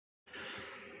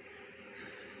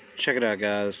Check it out,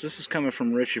 guys. This is coming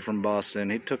from Richie from Boston.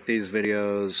 He took these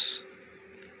videos.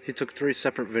 He took 3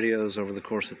 separate videos over the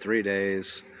course of 3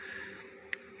 days.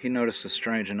 He noticed a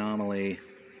strange anomaly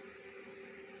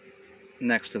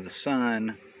next to the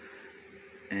sun,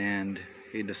 and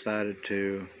he decided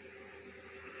to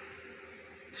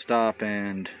stop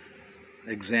and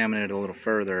examine it a little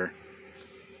further.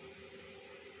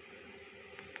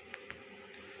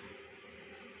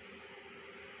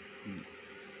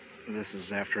 This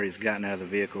is after he's gotten out of the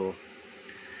vehicle.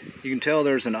 You can tell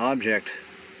there's an object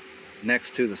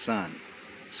next to the sun,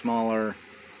 smaller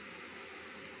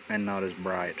and not as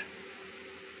bright.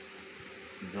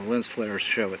 The lens flares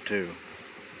show it too.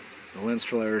 The lens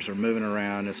flares are moving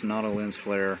around. It's not a lens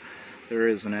flare. There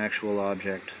is an actual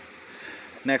object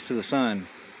next to the sun,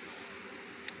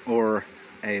 or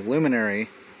a luminary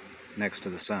next to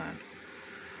the sun.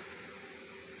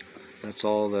 That's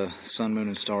all the sun, moon,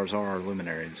 and stars are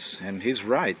luminaries. And he's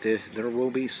right. There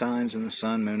will be signs in the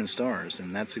sun, moon, and stars.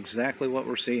 And that's exactly what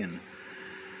we're seeing.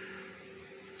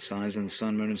 Signs in the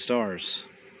sun, moon, and stars.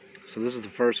 So this is the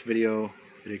first video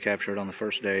that he captured on the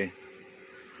first day.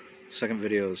 Second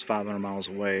video is 500 miles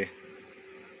away.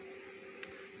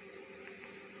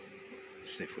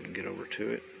 Let's see if we can get over to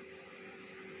it.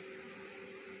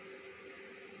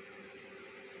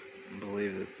 I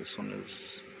believe that this one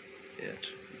is it.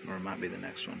 Or it might be the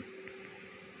next one.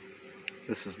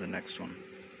 This is the next one.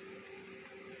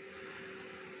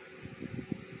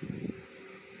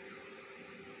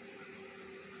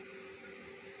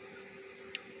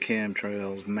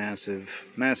 Chemtrails, massive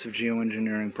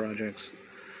geoengineering projects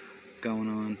going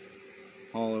on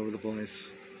all over the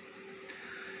place.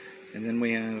 And then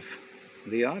we have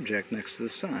the object next to the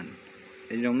sun.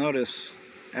 And you'll notice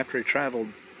after he traveled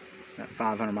that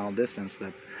 500-mile distance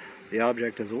that the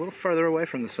object is a little further away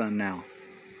from the sun now.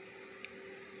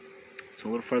 It's a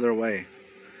little further away.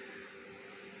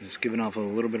 It's giving off a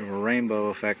little bit of a rainbow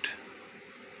effect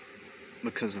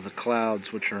because of the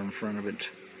clouds which are in front of it.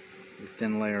 The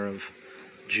thin layer of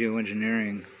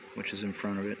geoengineering which is in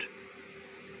front of it.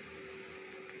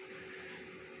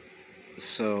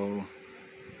 So,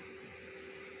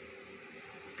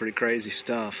 pretty crazy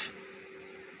stuff.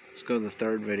 Let's go to the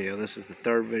third video. This is the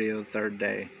third video, third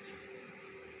day.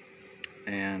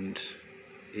 And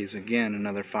he's again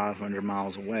another 500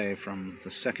 miles away from the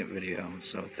second video,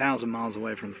 so 1,000 miles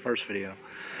away from the first video.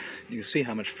 You can see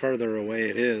how much further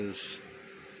away it is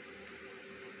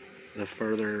the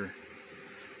further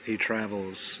he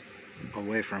travels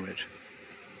away from it,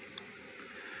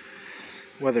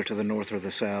 whether to the north or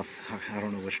the south. I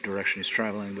don't know which direction he's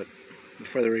traveling, but the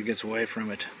further he gets away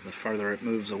from it, the further it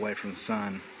moves away from the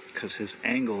sun, because his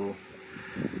angle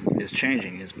is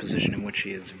changing. His position in which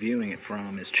he is viewing it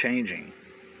from is changing.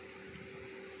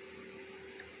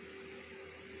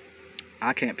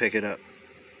 I can't pick it up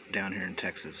down here in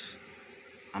Texas.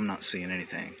 I'm not seeing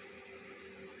anything.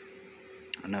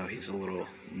 I know he's a little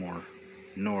more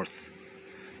north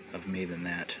of me than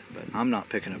that, but I'm not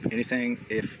picking up anything.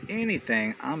 If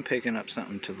anything, I'm picking up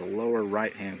something to the lower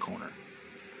right hand corner,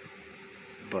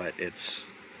 but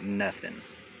it's nothing.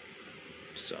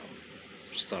 So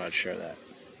just thought I'd share that.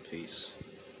 Peace.